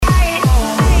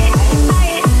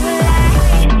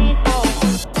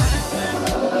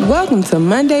Welcome to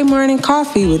Monday Morning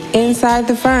Coffee with Inside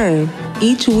the Firm.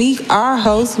 Each week, our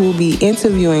hosts will be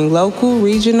interviewing local,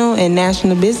 regional, and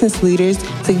national business leaders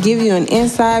to give you an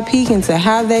inside peek into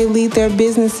how they lead their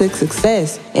business to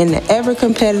success in the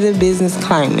ever-competitive business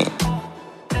climate.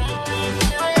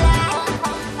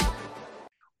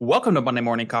 Welcome to Monday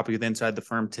Morning Coffee with Inside the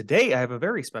Firm. Today, I have a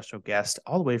very special guest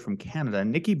all the way from Canada.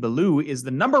 Nikki Belew is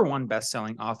the #1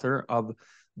 best-selling author of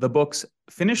the books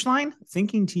Finish Line,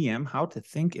 Thinking TM, How to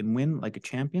Think and Win Like a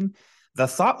Champion, The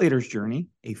Thought Leader's Journey,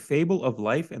 A Fable of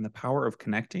Life and the Power of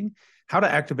Connecting, How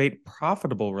to Activate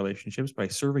Profitable Relationships by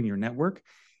Serving Your Network.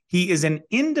 He is an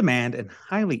in-demand and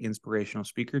highly inspirational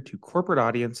speaker to corporate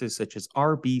audiences such as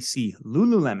RBC,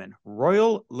 Lululemon,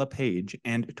 Royal LePage,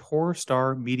 and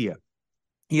Torstar Media.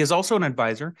 He is also an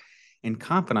advisor and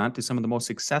confidant to some of the most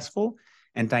successful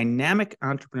and dynamic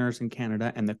entrepreneurs in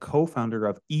Canada and the co-founder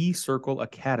of eCircle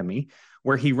Academy,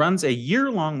 where he runs a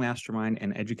year-long mastermind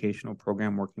and educational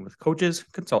program working with coaches,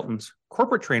 consultants,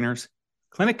 corporate trainers,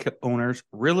 clinic owners,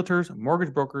 realtors,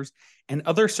 mortgage brokers, and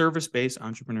other service-based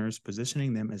entrepreneurs,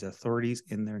 positioning them as authorities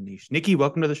in their niche. Nikki,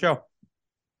 welcome to the show.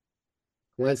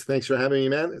 Lance, thanks for having me,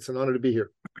 man. It's an honor to be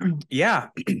here. Yeah.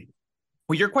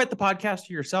 Well, you're quite the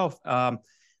podcaster yourself.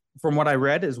 From what I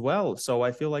read as well. So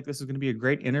I feel like this is going to be a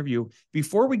great interview.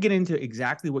 Before we get into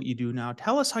exactly what you do now,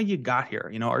 tell us how you got here.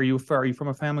 You know, are you from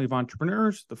a family of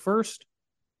entrepreneurs, the first?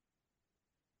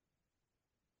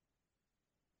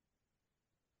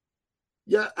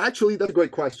 Yeah, actually, that's a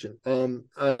great question.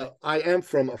 I am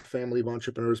from a family of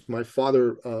entrepreneurs. My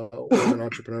father was an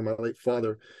entrepreneur, my late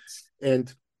father. And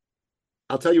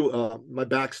I'll tell you my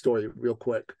backstory real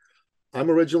quick. I'm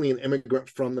originally an immigrant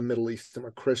from the Middle East. I'm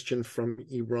a Christian from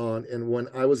Iran. And when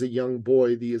I was a young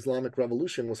boy, the Islamic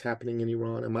Revolution was happening in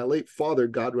Iran. And my late father,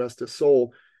 God rest his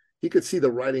soul, he could see the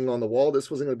writing on the wall.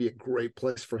 This wasn't going to be a great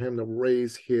place for him to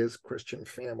raise his Christian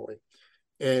family.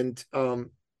 And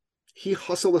he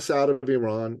hustled us out of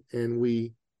Iran, and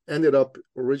we ended up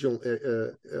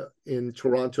in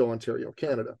Toronto, Ontario,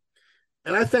 Canada.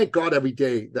 And I thank God every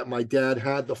day that my dad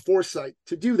had the foresight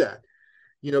to do that.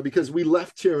 You know, because we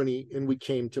left tyranny and we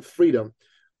came to freedom.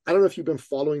 I don't know if you've been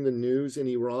following the news in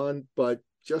Iran, but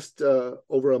just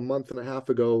over a month and a half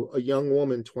ago, a young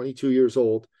woman, 22 years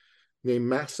old, named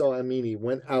Mahsa Amini,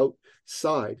 went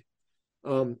outside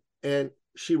and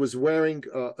she was wearing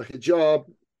a hijab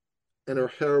and her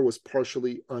hair was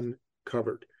partially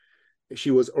uncovered. She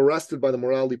was arrested by the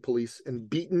morality police and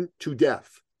beaten to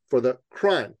death for the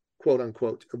crime, quote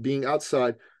unquote, of being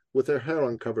outside with her hair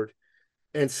uncovered.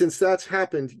 And since that's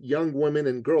happened, young women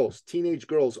and girls, teenage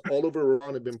girls all over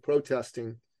Iran have been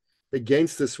protesting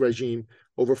against this regime.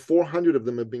 Over 400 of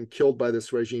them have been killed by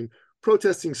this regime,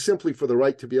 protesting simply for the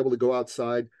right to be able to go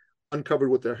outside uncovered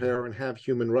with their hair and have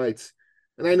human rights.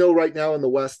 And I know right now in the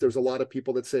West, there's a lot of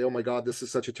people that say, oh my God, this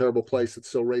is such a terrible place. It's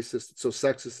so racist. It's so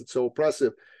sexist. It's so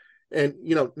oppressive. And,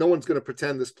 you know, no one's going to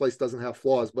pretend this place doesn't have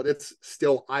flaws, but it's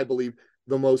still, I believe,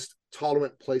 the most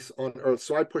tolerant place on earth.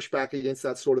 So I push back against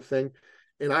that sort of thing.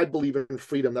 And I believe in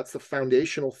freedom. That's the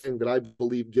foundational thing that I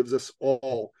believe gives us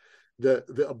all the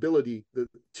ability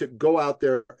to go out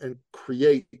there and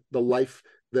create the life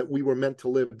that we were meant to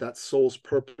live, that soul's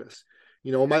purpose.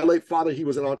 You know, my late father, he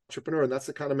was an entrepreneur, and that's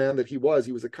the kind of man that he was.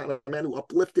 He was the kind of man who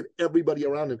uplifted everybody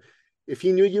around him. If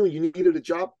he knew you and you needed a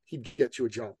job, he'd get you a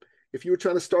job. If you were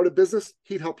trying to start a business,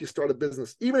 he'd help you start a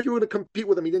business. Even if you were going to compete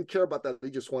with him, he didn't care about that. He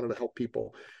just wanted to help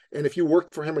people. And if you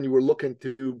worked for him and you were looking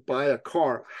to buy a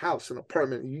car, a house, an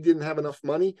apartment, and you didn't have enough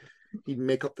money, he'd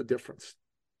make up the difference.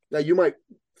 Now, you might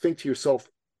think to yourself,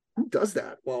 who does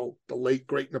that? Well, the late,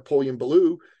 great Napoleon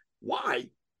Belew. Why?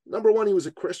 Number one, he was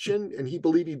a Christian, and he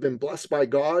believed he'd been blessed by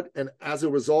God. And as a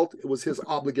result, it was his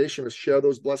obligation to share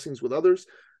those blessings with others.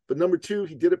 But number two,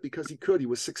 he did it because he could. He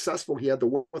was successful. He had the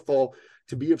wherewithal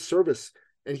to be of service.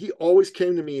 And he always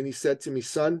came to me and he said to me,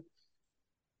 son,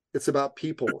 it's about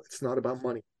people. It's not about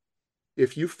money.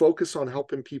 If you focus on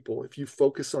helping people, if you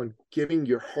focus on giving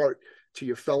your heart to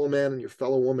your fellow man and your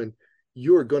fellow woman,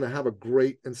 you are going to have a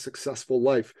great and successful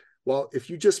life. Well, if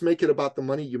you just make it about the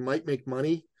money, you might make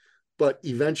money, but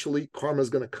eventually karma is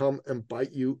going to come and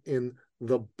bite you in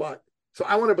the butt. So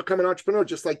I want to become an entrepreneur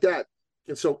just like that.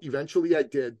 And so eventually I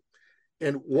did.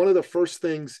 And one of the first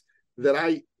things that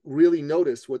I really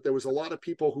noticed was there was a lot of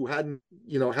people who hadn't,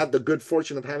 you know, had the good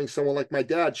fortune of having someone like my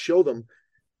dad show them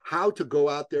how to go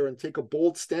out there and take a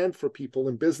bold stand for people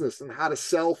in business and how to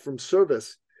sell from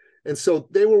service. And so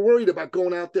they were worried about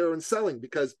going out there and selling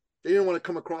because they didn't want to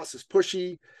come across as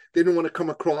pushy. They didn't want to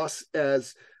come across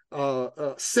as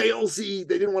salesy.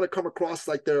 They didn't want to come across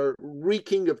like they're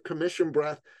reeking of commission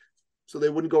breath. So they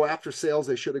wouldn't go after sales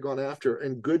they should have gone after.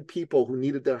 And good people who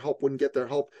needed their help wouldn't get their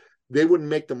help. They wouldn't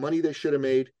make the money they should have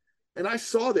made. And I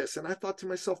saw this and I thought to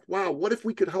myself, wow, what if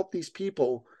we could help these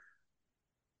people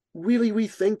really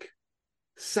rethink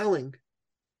selling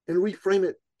and reframe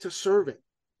it to serving?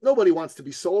 Nobody wants to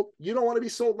be sold. You don't want to be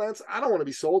sold, Lance. I don't want to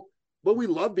be sold. But we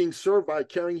love being served by a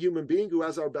caring human being who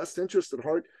has our best interest at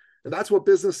heart. And that's what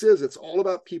business is. It's all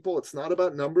about people. It's not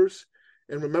about numbers.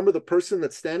 And remember, the person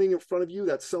that's standing in front of you,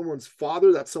 that's someone's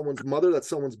father, that's someone's mother, that's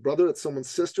someone's brother, that's someone's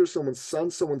sister, someone's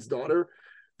son, someone's daughter.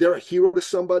 They're a hero to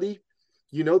somebody.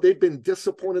 You know, they've been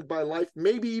disappointed by life,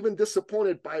 maybe even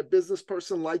disappointed by a business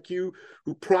person like you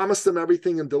who promised them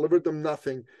everything and delivered them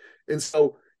nothing. And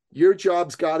so your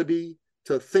job's got to be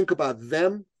to think about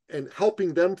them and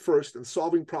helping them first and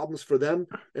solving problems for them,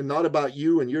 and not about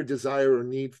you and your desire or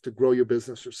need to grow your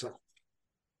business yourself.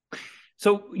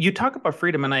 So you talk about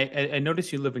freedom, and I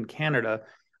notice you live in Canada.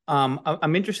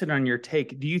 I'm interested on your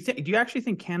take. Do you actually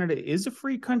think Canada is a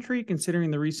free country,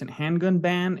 considering the recent handgun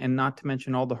ban, and not to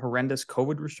mention all the horrendous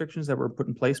COVID restrictions that were put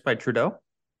in place by Trudeau?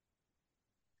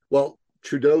 Well,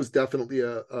 Trudeau's definitely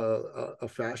a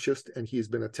fascist, and he's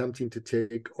been attempting to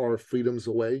take our freedoms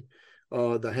away.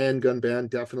 The handgun ban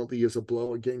definitely is a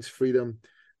blow against freedom,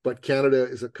 but Canada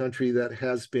is a country that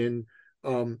has been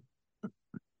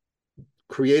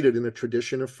created in a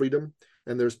tradition of freedom.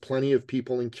 And there's plenty of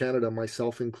people in Canada,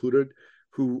 myself included,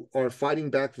 who are fighting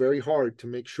back very hard to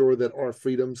make sure that our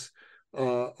freedoms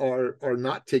are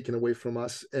not taken away from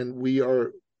us. And we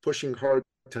are pushing hard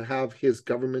to have his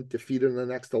government defeated in the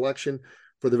next election.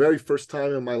 For the very first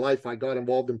time in my life, I got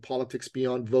involved in politics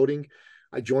beyond voting.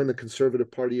 I joined the Conservative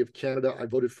Party of Canada. I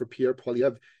voted for Pierre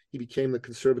Poilievre. He became the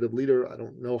Conservative leader. I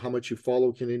don't know how much you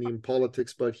follow Canadian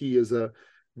politics, but he is a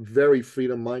very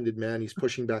freedom-minded man. He's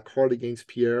pushing back hard against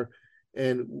Pierre.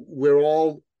 And we're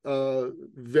all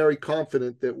very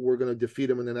confident that we're going to defeat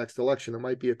him in the next election. It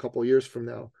might be a couple of years from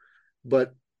now.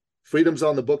 But freedom's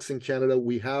on the books in Canada.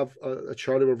 We have a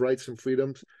Charter of Rights and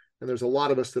Freedoms, and there's a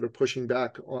lot of us that are pushing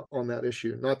back on that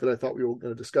issue. Not that I thought we were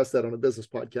going to discuss that on a business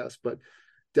podcast, but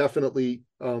definitely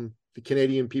the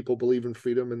Canadian people believe in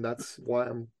freedom, and that's why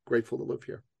I'm grateful to live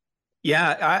here.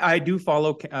 Yeah, I do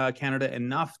follow Canada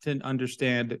enough to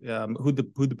understand who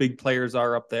the big players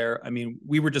are up there. I mean,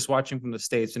 we were just watching from the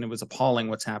States, and it was appalling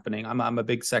what's happening. I'm a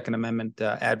big Second Amendment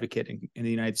advocate in the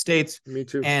United States. Me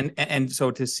too. And so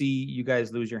to see you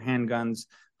guys lose your handguns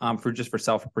for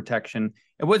self-protection,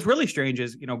 and what's really strange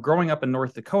is, you know, growing up in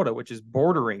North Dakota, which is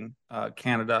bordering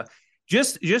Canada,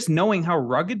 just knowing how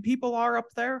rugged people are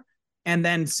up there. And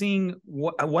then seeing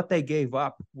what they gave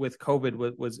up with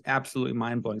COVID was absolutely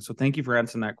mind-blowing. So thank you for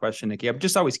answering that question, Nikki. I'm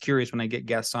just always curious when I get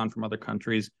guests on from other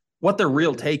countries, what their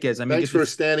real take is. I mean, thanks for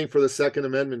standing for the Second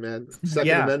Amendment, man.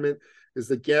 Second Amendment is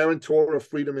the guarantor of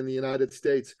freedom in the United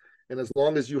States. And as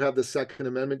long as you have the Second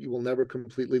Amendment, you will never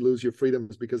completely lose your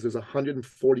freedoms, because there's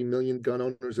 140 million gun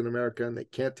owners in America, and they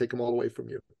can't take them all away from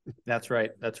you. That's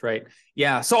right. That's right.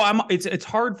 Yeah. So it's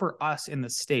hard for us in the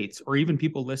States, or even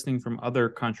people listening from other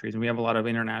countries, and we have a lot of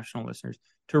international listeners,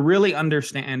 to really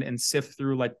understand and sift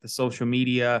through like the social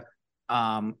media,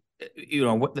 you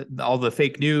know, all the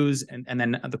fake news, and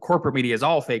then the corporate media is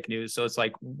all fake news. So it's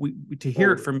like to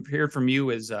hear it from you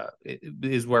is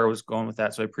where I was going with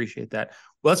that. So I appreciate that.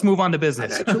 Well, let's move on to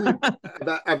business.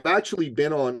 I've actually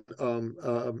been on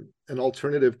an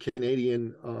alternative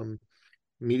Canadian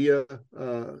media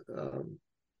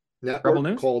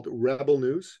network called Rebel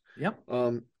News. Yep.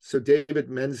 So David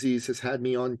Menzies has had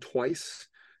me on twice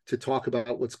to talk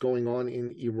about what's going on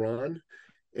in Iran.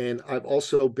 And I've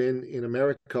also been in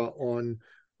America on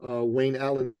Wayne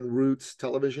Allen Root's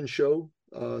television show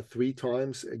 3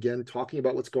 times, again, talking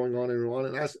about what's going on in Iran,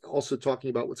 and also talking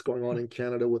about what's going on in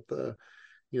Canada with the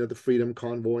Freedom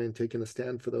Convoy and taking a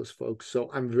stand for those folks. So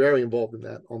I'm very involved in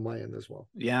that on my end as well.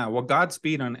 Yeah. Well,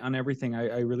 Godspeed on everything.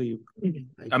 I really,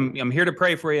 I'm here to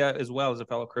pray for you as well as a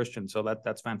fellow Christian. So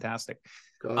that's fantastic.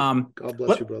 God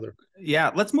bless you, brother.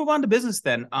 Yeah. Let's move on to business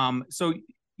then. So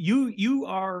you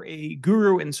are a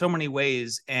guru in so many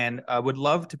ways, and I would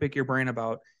love to pick your brain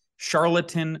about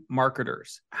charlatan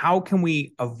marketers. How can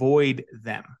we avoid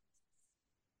them?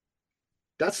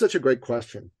 That's such a great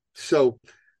question. So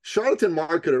charlatan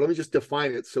marketer, let me just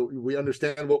define it so we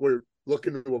understand what we're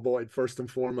looking to avoid first and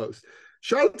foremost.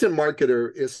 Charlatan marketer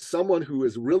is someone who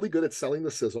is really good at selling the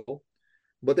sizzle,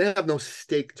 but they have no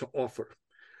stake to offer,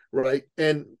 right?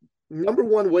 And number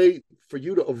one way for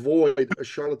you to avoid a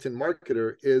charlatan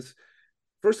marketer is,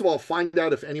 first of all, find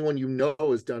out if anyone you know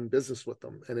has done business with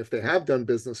them. And if they have done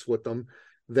business with them,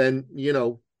 then,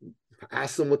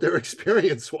 ask them what their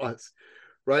experience was,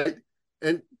 right?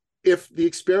 And if the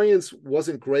experience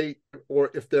wasn't great, or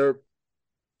if they're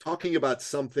talking about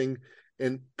something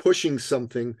and pushing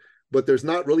something but there's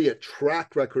not really a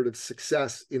track record of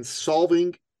success in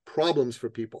solving problems for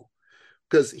people.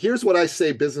 Because here's what I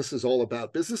say business is all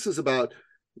about. Business is about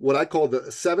what I call the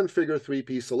 7-figure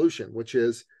 3P solution, which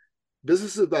is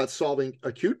business is about solving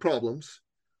acute problems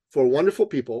for wonderful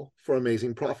people for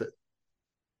amazing profit.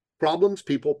 Problems,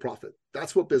 people, profit.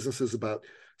 That's what business is about.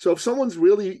 So if someone's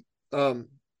really the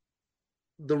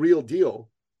real deal,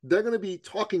 they're going to be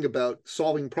talking about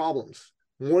solving problems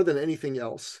more than anything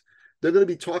else. They're going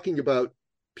to be talking about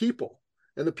people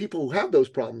and the people who have those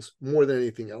problems more than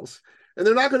anything else. And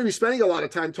they're not going to be spending a lot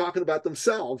of time talking about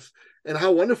themselves and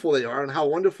how wonderful they are and how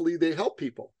wonderfully they help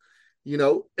people,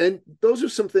 and those are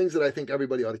some things that I think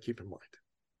everybody ought to keep in mind.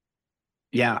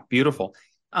 Yeah, beautiful.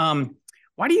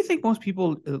 Why do you think most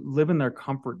people live in their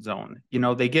comfort zone?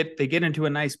 They get into a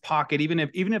nice pocket, even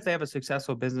if they have a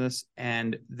successful business,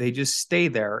 and they just stay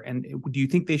there. And do you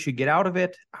think they should get out of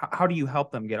it? How do you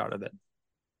help them get out of it?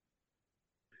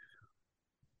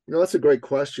 That's a great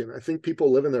question. I think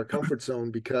people live in their comfort zone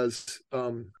because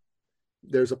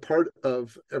there's a part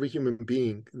of every human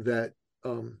being that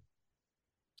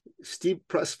Steve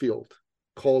Pressfield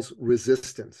calls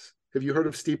resistance. Have you heard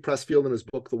of Steve Pressfield in his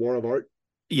book, The War of Art?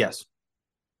 Yes.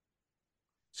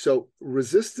 So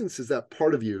resistance is that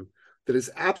part of you that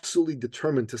is absolutely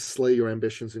determined to slay your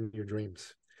ambitions and your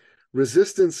dreams.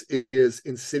 Resistance is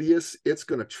insidious. It's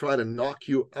going to try to knock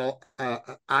you out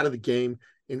of the game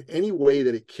in any way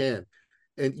that it can.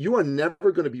 And you are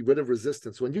never going to be rid of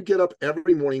resistance. When you get up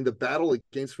every morning, the battle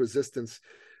against resistance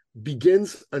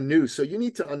begins anew. So you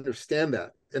need to understand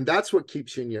that. And that's what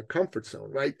keeps you in your comfort zone,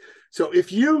 right? So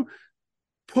if you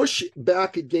push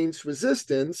back against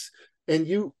resistance and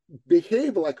you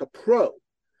behave like a pro,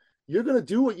 you're going to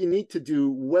do what you need to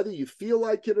do, whether you feel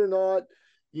like it or not,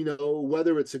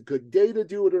 whether it's a good day to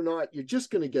do it or not. You're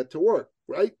just going to get to work,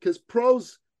 right? Because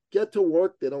pros get to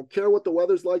work. They don't care what the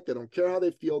weather's like. They don't care how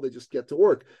they feel. They just get to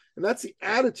work. And that's the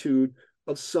attitude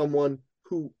of someone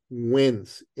who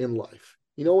wins in life.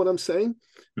 You know what I'm saying?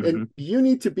 Mm-hmm. And you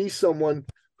need to be someone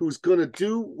who's going to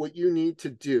do what you need to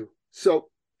do. So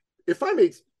if I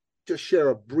may just share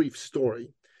a brief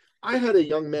story, I had a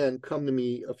young man come to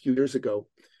me a few years ago.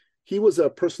 He was a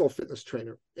personal fitness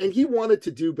trainer and he wanted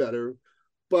to do better,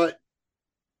 but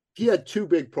he had two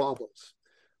big problems.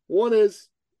 One is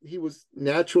he was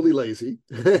naturally lazy.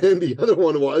 And the other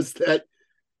one was that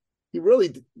he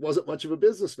really wasn't much of a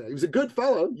businessman. He was a good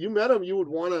fellow. You met him, you would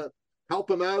want to help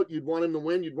him out. You'd want him to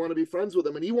win. You'd want to be friends with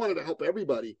him. And he wanted to help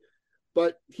everybody.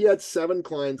 But he had 7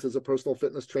 clients as a personal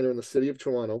fitness trainer in the city of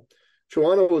Toronto.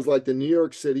 Toronto was like the New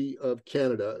York City of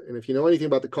Canada. And if you know anything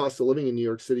about the cost of living in New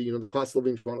York City, the cost of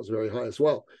living in Toronto is very high as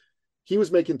well. He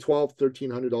was making $1,200,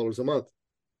 $1,300 a month.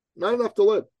 Not enough to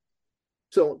live.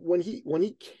 So when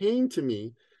he came to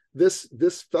me,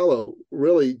 this fellow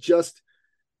really just,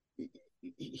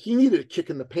 he needed a kick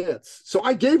in the pants. So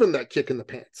I gave him that kick in the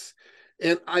pants.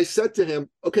 And I said to him,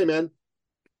 okay, man,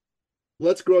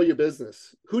 let's grow your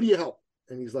business. Who do you help?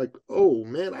 And he's like, oh,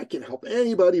 man, I can help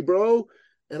anybody, bro.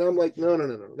 And I'm like, no,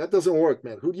 that doesn't work,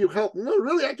 man. Who do you help? No,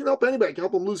 really, I can help anybody. I can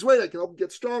help him lose weight. I can help him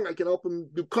get strong. I can help him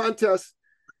do contests.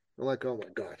 I'm like, oh, my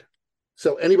God.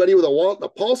 So anybody with a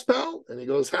pulse, pal? And he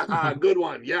goes, ha, good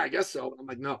one. Yeah, I guess so. I'm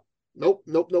like, no, nope.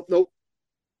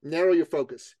 Narrow your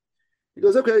focus. He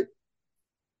goes, okay,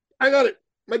 I got it.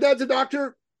 My dad's a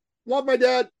doctor. Love my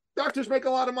dad. Doctors make a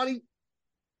lot of money.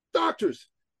 Doctors.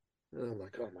 And I'm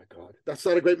like, oh, my God. That's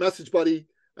not a great message, buddy.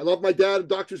 I love my dad.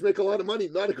 Doctors make a lot of money.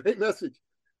 Not a great message.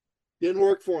 Didn't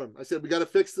work for him. I said, we got to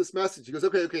fix this message. He goes,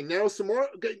 okay, narrow some more.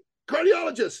 Okay,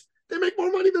 cardiologists. They make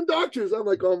more money than doctors. I'm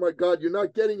like, oh, my God, you're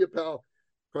not getting it, pal.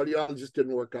 Cardiologist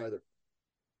didn't work either.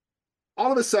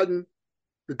 All of a sudden,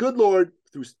 the good Lord,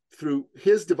 through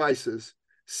his devices,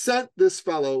 sent this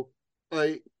fellow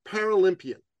a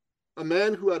Paralympian, a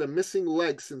man who had a missing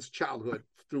leg since childhood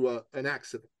through an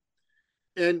accident.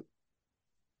 And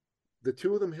the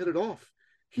two of them hit it off.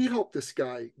 He helped this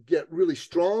guy get really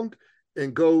strong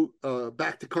and go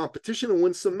back to competition and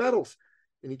win some medals.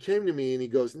 And he came to me and he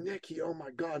goes, Nicky, oh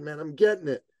my God, man, I'm getting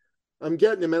it.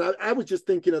 Man. I was just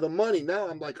thinking of the money. Now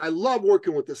I'm like, I love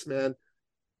working with this man.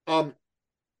 I'm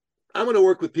going to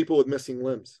work with people with missing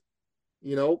limbs,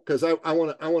 because I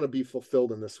want to be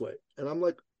fulfilled in this way. And I'm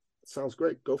like, sounds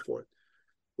great. Go for it.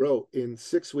 Bro, in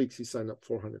 6 weeks, he signed up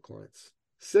 400 clients.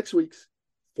 6 weeks,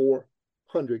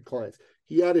 400 clients.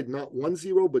 He added not 1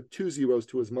 0, but 2 zeros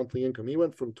to his monthly income. He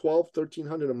went from $1,200,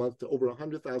 $1,300 a month to over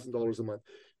 $100,000 a month.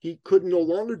 He could no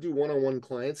longer do one-on-one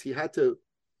clients. He had to,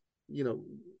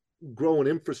 grow an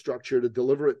infrastructure to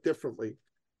deliver it differently.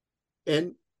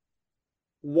 And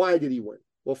why did he win?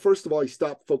 Well, first of all, he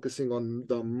stopped focusing on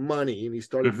the money and he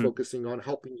started Mm-hmm. focusing on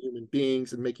helping human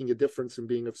beings and making a difference and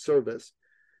being of service.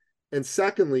 And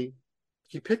secondly,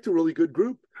 he picked a really good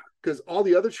group because all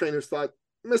the other trainers thought,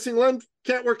 missing limbs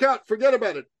can't work out, forget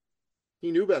about it.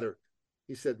 He knew better.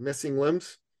 He said, missing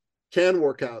limbs can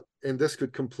work out, and this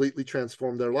could completely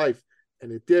transform their life.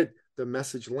 And it did. The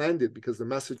message landed because the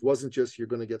message wasn't just you're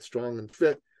going to get strong and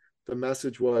fit. The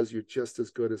message was you're just as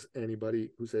good as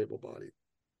anybody who's able-bodied.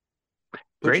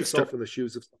 Put yourself in the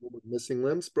shoes of someone with missing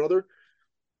limbs, brother.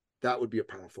 That would be a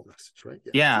powerful message, right?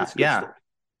 Yeah. Story.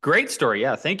 Great story.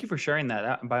 Yeah. Thank you for sharing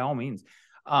that by all means.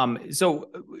 So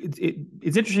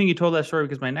it's interesting you told that story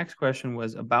because my next question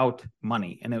was about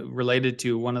money, and it related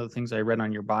to one of the things I read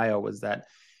on your bio was that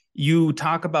you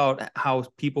talk about how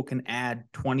people can add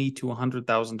 $20,000 to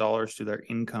 $100,000 to their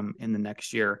income in the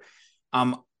next year.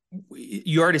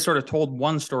 You already sort of told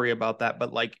one story about that,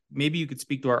 but like maybe you could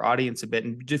speak to our audience a bit.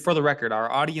 And just for the record,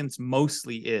 our audience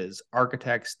mostly is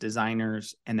architects,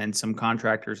 designers, and then some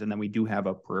contractors. And then we do have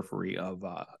a periphery of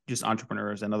just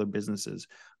entrepreneurs and other businesses.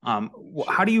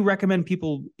 How do you recommend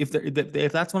people, if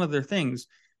that's one of their things,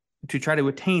 to try to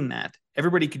attain that?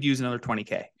 Everybody could use another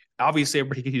 20K. Obviously,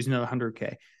 everybody could use another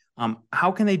 100K.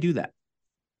 How can they do that?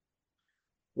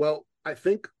 Well, I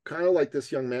think kind of like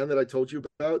this young man that I told you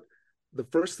about, the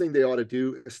first thing they ought to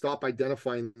do is stop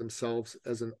identifying themselves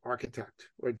as an architect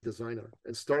or a designer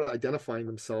and start identifying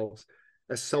themselves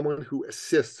as someone who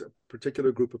assists a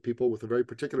particular group of people with a very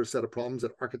particular set of problems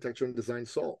that architecture and design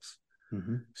solves.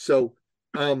 Mm-hmm. So,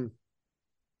 I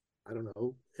don't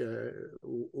know,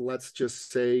 let's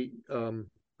just say, and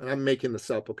I'm making this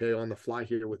up, okay, on the fly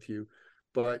here with you,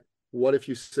 but what if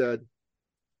you said,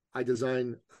 I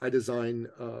design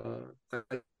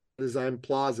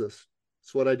plazas.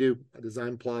 That's what I do. I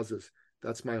design plazas.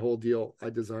 That's my whole deal.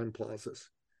 I design plazas.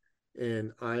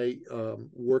 And I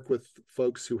work with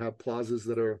folks who have plazas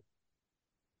that are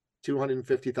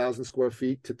 250,000 square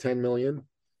feet to 10 million.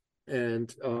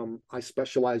 And I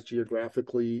specialize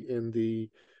geographically in the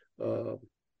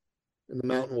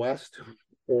Mountain West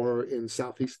or in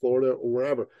Southeast Florida or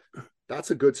wherever. That's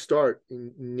a good start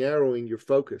in narrowing your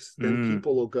focus. Then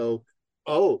people will go,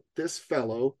 oh, this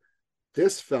fellow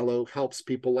helps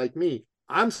people like me.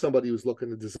 I'm somebody who's looking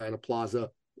to design a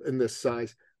plaza in this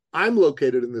size. I'm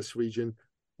located in this region.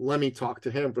 Let me talk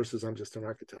to him versus I'm just an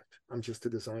architect. I'm just a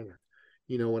designer.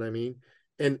 You know what I mean?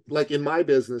 And like in my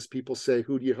business, people say,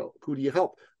 who do you help? Who do you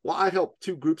help? Well, I help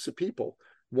two groups of people.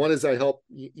 One is I help,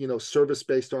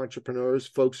 service-based entrepreneurs,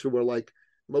 folks who are like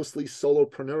mostly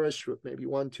solopreneurish with maybe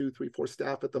 1, 2, 3, 4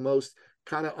 staff at the most,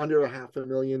 kind of under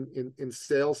 $500,000 in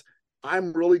sales.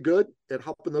 I'm really good at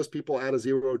helping those people add a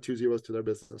 0 or 2 zeros to their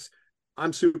business.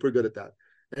 I'm super good at that.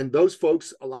 And those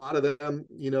folks, a lot of them,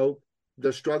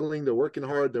 they're struggling, they're working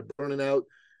hard, they're burning out.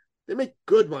 They make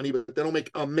good money, but they don't make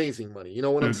amazing money. You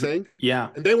know what I'm saying? Yeah.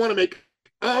 And they want to make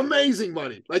amazing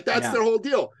money. Like that's their whole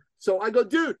deal. So I go,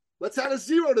 dude, let's add a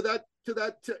 0 to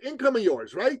that income of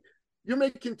yours, right? You're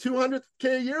making $200K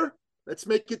a year. Let's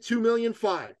make it $2.5 million.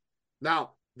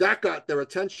 Now that got their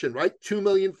attention, right? $2.5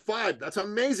 million. That's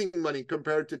amazing money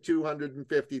compared to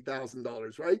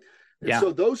 $250,000, right? And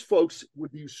so those folks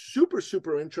would be super,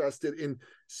 super interested in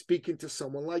speaking to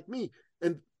someone like me.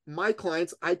 And my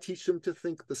clients, I teach them to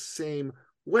think the same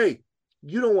way.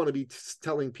 You don't want to be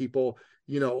telling people,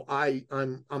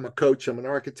 I'm a coach, I'm an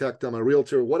architect, I'm a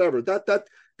realtor, whatever. That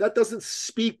doesn't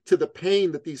speak to the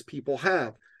pain that these people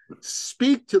have.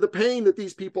 Speak to the pain that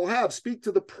these people have. Speak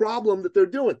to the problem that they're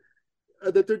dealing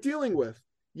with.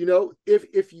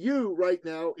 If you right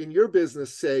now in your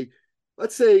business say,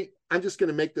 let's say, I'm just going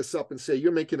to make this up and say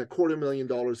you're making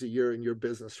 $250,000 a year in your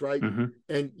business, right? Mm-hmm.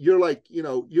 And you're like,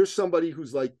 you're somebody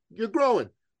who's like, you're growing,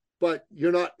 but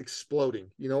you're not exploding.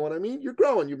 You know what I mean? You're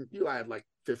growing. You add like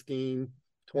 15,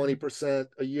 20%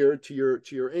 a year to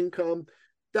your income.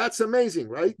 That's amazing,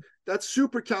 right? That's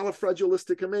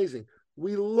supercalifragilistic amazing.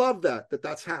 We love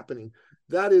that's happening.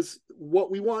 That is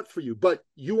what we want for you. But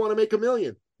you want to make $1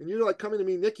 million. And you're like coming to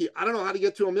me, Nikki, I don't know how to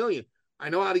get to $1 million. I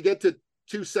know how to get to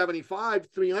 275,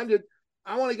 300.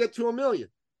 I want to get to $1 million.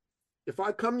 If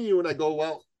I come to you and I go,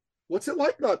 well, what's it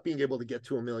like not being able to get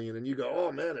to $1 million? And you go,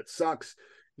 oh man, it sucks.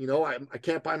 I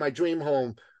can't buy my dream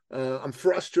home. I'm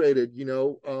frustrated,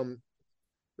 and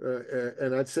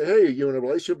I'd say, hey, are you in a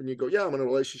relationship? And you go, yeah, I'm in a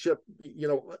relationship.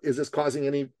 Is this causing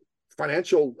any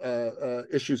financial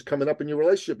issues coming up in your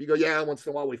relationship? You go, yeah, once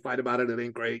in a while we fight about it. It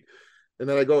ain't great. And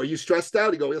then I go, are you stressed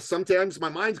out? You go, well, sometimes my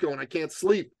mind's going, I can't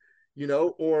sleep,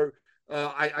 or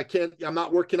I'm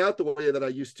not working out the way that I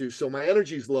used to. So my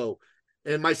energy's low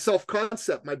and my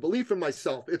self-concept, my belief in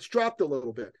myself, it's dropped a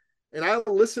little bit. And I'll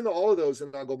listen to all of those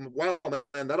and I'll go, wow,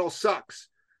 man, that all sucks.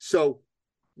 So,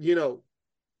 you know,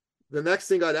 the next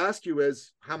thing I'd ask you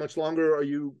is, how much longer are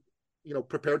you,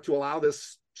 prepared to allow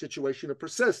this situation to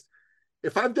persist?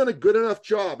 If I've done a good enough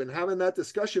job in having that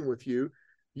discussion with you,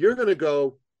 you're going to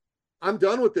go, I'm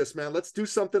done with this, man. Let's do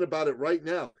something about it right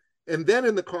now. And then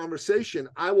in the conversation,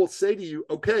 I will say to you,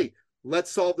 okay,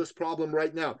 let's solve this problem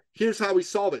right now. Here's how we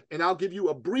solve it. And I'll give you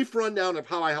a brief rundown of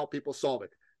how I help people solve it.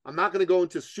 I'm not going to go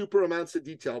into super amounts of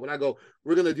detail. When I go,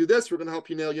 we're going to do this, we're going to help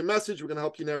you nail your message, we're going to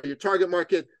help you nail your target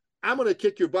market, I'm going to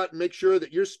kick your butt and make sure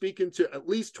that you're speaking to at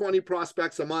least 20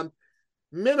 prospects a month,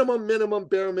 minimum,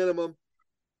 bare minimum.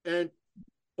 And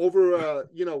over,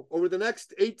 over the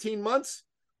next 18 months,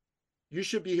 you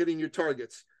should be hitting your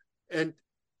targets. And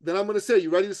then I'm going to say,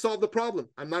 you ready to solve the problem?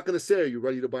 I'm not going to say, are you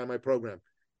ready to buy my program?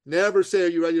 Never say, are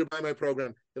you ready to buy my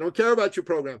program? They don't care about your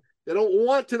program. They don't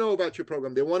want to know about your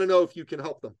program. They want to know if you can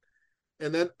help them.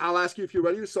 And then I'll ask you if you're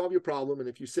ready to solve your problem. And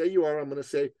if you say you are, I'm going to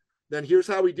say, then here's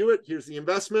how we do it. Here's the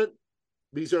investment.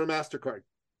 These are a MasterCard.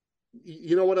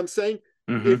 You know what I'm saying?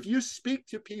 Mm-hmm. If you speak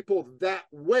to people that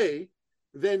way,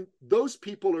 then those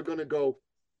people are going to go,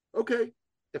 okay,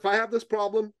 if I have this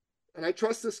problem and I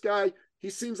trust this guy, he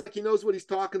seems like he knows what he's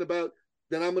talking about,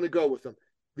 then I'm going to go with him.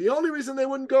 The only reason they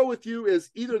wouldn't go with you is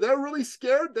either they're really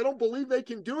scared, they don't believe they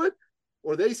can do it,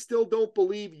 or they still don't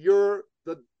believe you're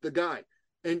the guy.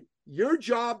 And your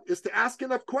job is to ask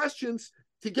enough questions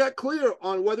to get clear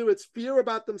on whether it's fear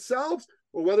about themselves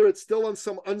or whether it's still on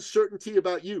some uncertainty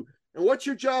about you. And what's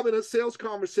your job in a sales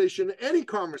conversation, any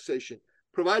conversation?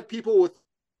 Provide people with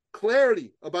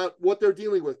clarity about what they're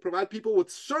dealing with, provide people with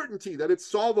certainty that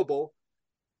it's solvable,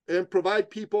 and provide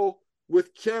people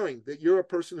with caring, that you're a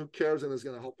person who cares and is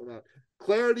going to help them out.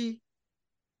 Clarity,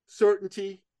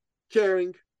 certainty,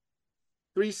 caring,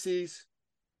 3 C's,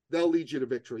 they'll lead you to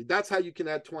victory. That's how you can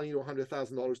add $20,000 to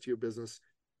 $100,000 to your business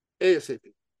ASAP.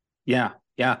 Yeah.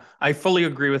 I fully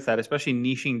agree with that, especially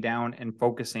niching down and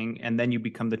focusing, and then you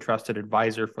become the trusted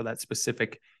advisor for that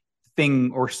specific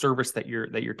thing or service that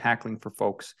you're tackling for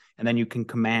folks. And then you can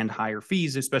command higher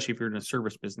fees, especially if you're in a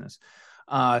service business.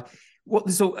 Well,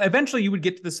 so eventually you would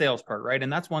get to the sales part, right?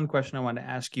 And that's one question I wanted to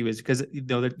ask you, is because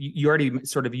that you already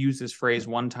sort of used this phrase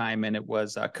one time, and it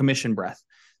was commission breath.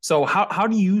 So how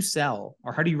do you sell,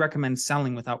 or how do you recommend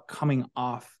selling without coming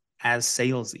off as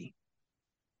salesy?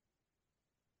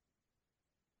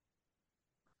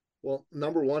 Well,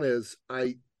 number one is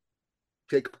I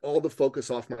take all the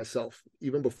focus off myself,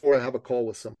 even before I have a call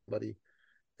with somebody.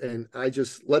 And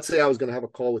let's say I was going to have a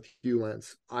call with you,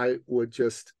 Lance. I would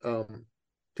just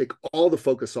take all the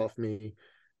focus off me,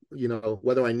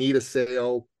 whether I need a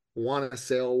sale, want a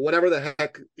sale, whatever the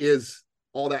heck is,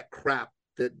 all that crap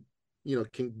that,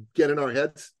 can get in our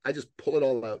heads. I just pull it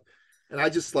all out. And I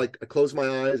just I close my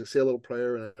eyes, I say a little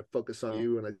prayer, and I focus on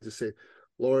you. And I just say,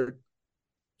 Lord,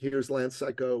 here's Lance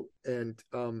Cayko. And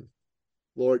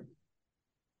Lord,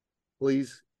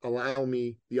 please allow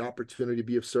me the opportunity to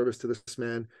be of service to this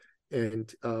man.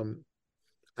 And I'm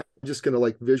just going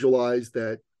to visualize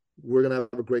that we're going to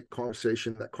have a great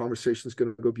conversation. That conversation is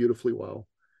going to go beautifully well.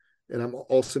 And I'm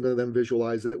also going to then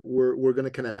visualize that we're going to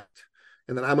connect.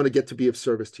 And then I'm going to get to be of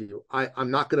service to you.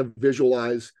 I'm not going to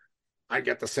visualize I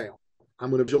get the sale. I'm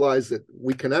going to visualize that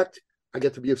we connect. I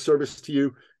get to be of service to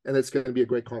you. And it's going to be a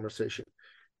great conversation.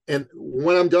 And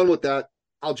when I'm done with that,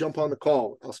 I'll jump on the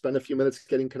call. I'll spend a few minutes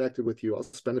getting connected with you. I'll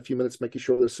spend a few minutes making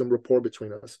sure there's some rapport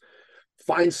between us.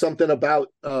 Find something about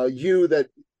you that,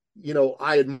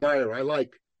 I admire, I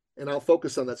like, and I'll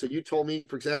focus on that. So you told me,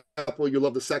 for example, you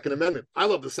love the Second Amendment. I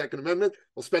love the Second Amendment.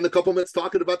 We'll spend a couple minutes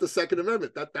talking about the Second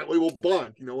Amendment. That way we'll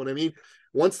bond. You know what I mean?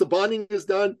 Once the bonding is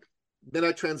done, then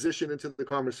I transition into the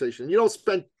conversation. You don't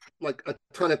spend a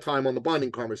ton of time on the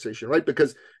bonding conversation, right?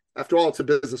 Because after all, it's a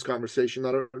business conversation,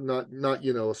 not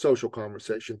a social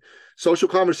conversation. Social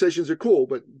conversations are cool,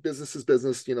 but business is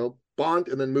business, bond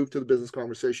and then move to the business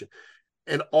conversation.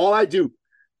 And all I do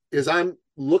is I'm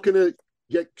looking to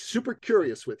get super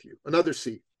curious with you. Another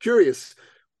C, curious.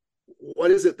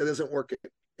 What is it that isn't working?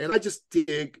 And I just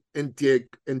dig and dig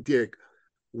and dig.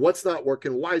 What's not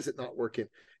working? Why is it not working?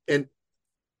 And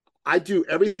I do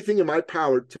everything in my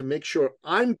power to make sure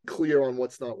I'm clear on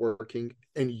what's not working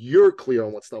and you're clear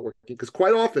on what's not working. Because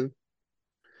quite often,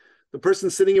 the person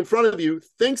sitting in front of you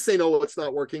thinks they know what's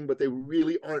not working, but they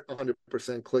really aren't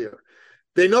 100% clear.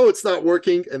 They know it's not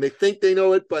working and they think they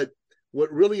know it, but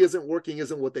what really isn't working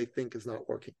isn't what they think is not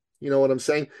working. You know what I'm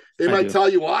saying? They might tell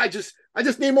you, well, I just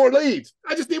need more leads.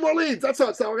 I just need more leads. That's all.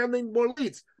 It's not, I need more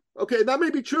leads. Okay, that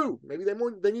may be true. Maybe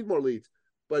they need more leads.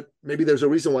 But maybe there's a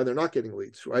reason why they're not getting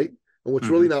leads, right? And what's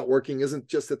really not working isn't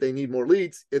just that they need more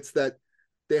leads. It's that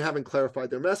they haven't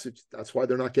clarified their message. That's why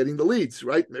they're not getting the leads,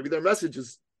 right? Maybe their message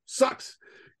sucks.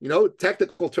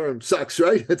 Technical term sucks,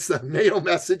 right? It's the NATO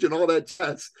message and all that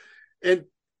jazz. And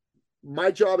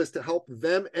my job is to help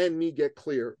them and me get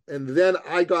clear. And then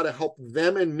I got to help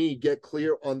them and me get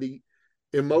clear on the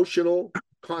emotional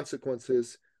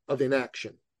consequences of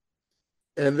inaction.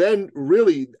 And then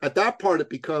really at that part, it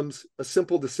becomes a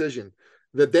simple decision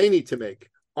that they need to make.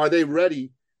 Are they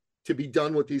ready to be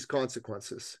done with these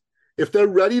consequences? If they're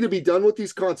ready to be done with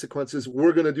these consequences,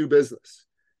 we're going to do business.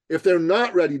 If they're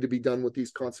not ready to be done with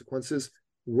these consequences,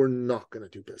 we're not going to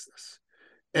do business.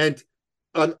 And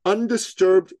an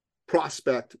undisturbed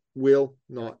prospect will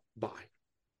not buy.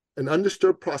 An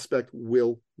undisturbed prospect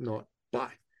will not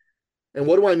buy. And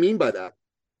what do I mean by that?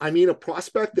 I mean a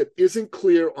prospect that isn't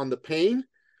clear on the pain,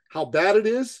 how bad it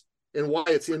is, and why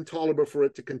it's intolerable for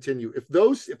it to continue. If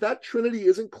that trinity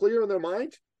isn't clear in their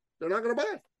mind, they're not going to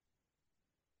buy.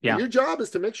 Yeah. And your job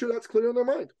is to make sure that's clear in their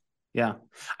mind. Yeah.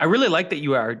 I really like that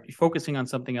you are focusing on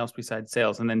something else besides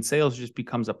sales. And then sales just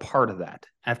becomes a part of that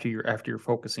after you're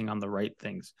focusing on the right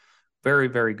things. Very,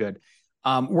 very good.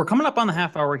 We're coming up on the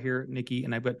half hour here, Nikki,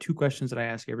 and I've got 2 questions that I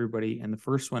ask everybody. And the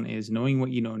first one is, knowing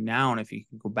what you know now, and if you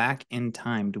can go back in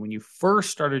time to when you first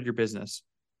started your business,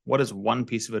 what is one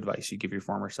piece of advice you give your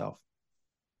former self?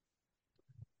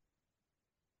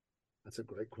 That's a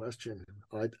great question.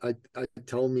 I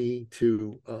tell me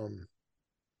to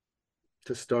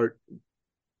start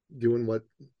doing what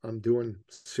I'm doing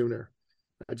sooner.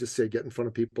 I just say, get in front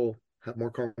of people, have more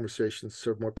conversations,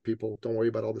 serve more people. Don't worry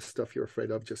about all this stuff you're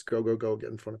afraid of. Just go, get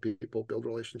in front of people, build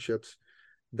relationships.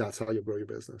 That's how you'll grow your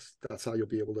business. That's how you'll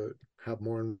be able to have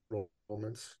more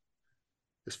enrollments.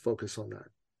 Just focus on that.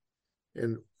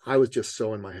 And I was just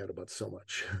so in my head about so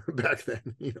much back then,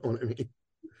 you know what I mean?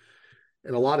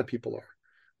 And a lot of people are.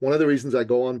 One of the reasons I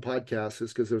go on podcasts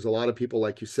is because there's a lot of people,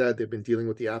 like you said, they've been dealing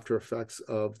with the after effects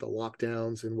of the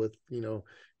lockdowns and with,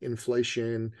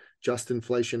 inflation, just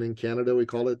inflation in Canada, we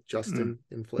call it just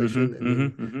inflation.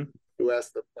 Mm-hmm, and US,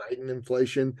 the Biden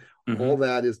inflation, all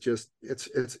that is just,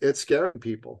 it's scaring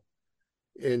people.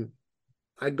 And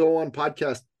I go on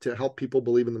podcasts to help people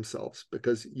believe in themselves,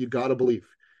 because you got to believe.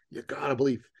 You got to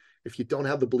believe. If you don't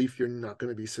have the belief, you're not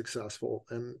going to be successful.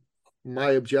 And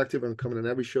my objective in coming on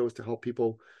every show is to help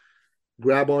people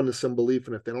grab onto some belief.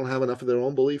 And if they don't have enough of their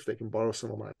own belief, they can borrow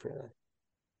some of mine for a while.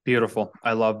 Beautiful.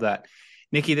 I love that.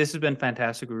 Nikki, this has been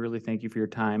fantastic. We really thank you for your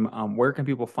time. Where can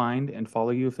people find and follow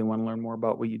you if they want to learn more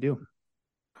about what you do?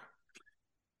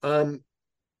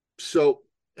 So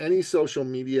any social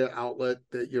media outlet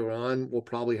that you're on will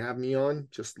probably have me on.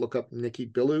 Just look up Nikki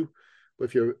Billou. But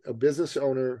if you're a business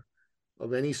owner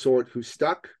of any sort who's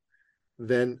stuck,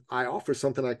 then I offer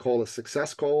something I call a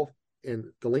success call.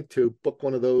 And the link to book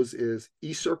one of those is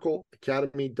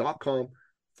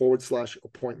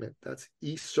ecircleacademy.com/appointment. That's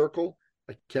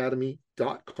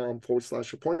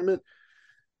ecircleacademy.com/appointment.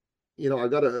 I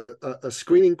got a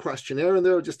screening questionnaire in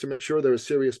there just to make sure they're a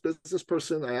serious business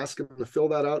person. I ask them to fill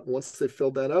that out. And once they've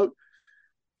filled that out,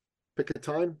 pick a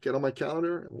time, get on my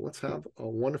calendar, and let's have a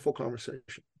wonderful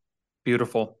conversation.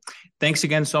 Beautiful. Thanks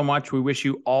again so much. We wish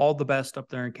you all the best up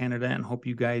there in Canada and hope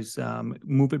you guys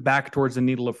move it back towards the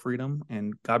needle of freedom.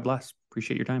 And God bless.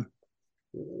 Appreciate your time.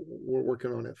 We're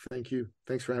working on it. Thank you.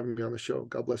 Thanks for having me on the show.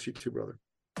 God bless you too, brother.